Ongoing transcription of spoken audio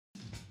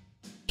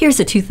Here's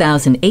a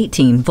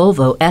 2018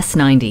 Volvo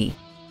S90.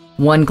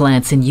 One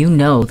glance and you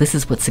know this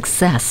is what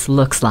success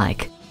looks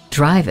like.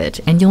 Drive it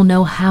and you'll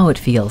know how it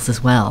feels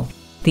as well.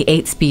 The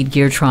 8-speed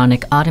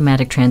Geartronic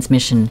automatic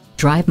transmission,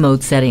 drive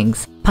mode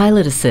settings,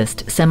 pilot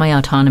assist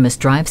semi-autonomous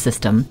drive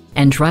system,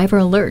 and driver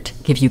alert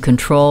give you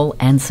control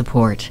and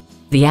support.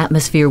 The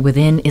atmosphere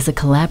within is a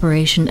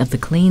collaboration of the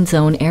Clean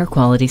Zone air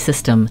quality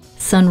system,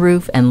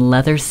 sunroof, and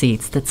leather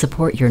seats that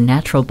support your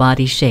natural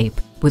body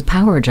shape with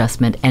power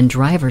adjustment and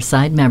driver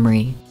side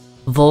memory.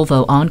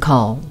 Volvo On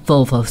Call,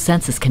 Volvo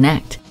Sensus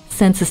Connect,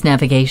 Sensus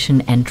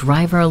Navigation, and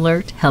Driver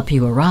Alert help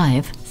you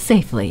arrive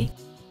safely.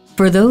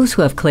 For those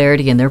who have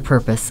clarity in their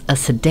purpose, a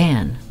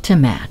sedan to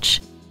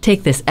match.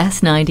 Take this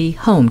S90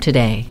 home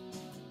today.